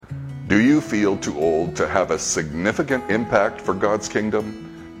Do you feel too old to have a significant impact for God's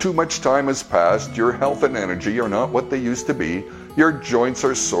kingdom? Too much time has passed, your health and energy are not what they used to be, your joints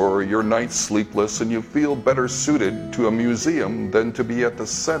are sore, your nights sleepless, and you feel better suited to a museum than to be at the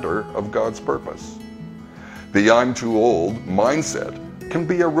center of God's purpose. The "I'm too old" mindset can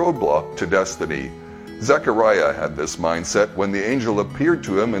be a roadblock to destiny. Zechariah had this mindset when the angel appeared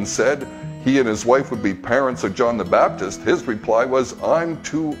to him and said he and his wife would be parents of John the Baptist. His reply was, "I'm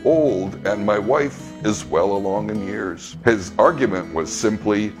too old and my wife is well along in years." His argument was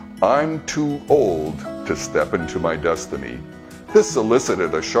simply, "I'm too old to step into my destiny." This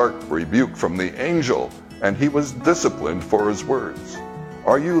elicited a sharp rebuke from the angel, and he was disciplined for his words.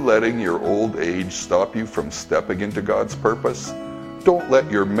 Are you letting your old age stop you from stepping into God's purpose? Don't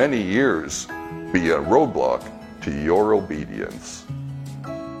let your many years be a roadblock to your obedience.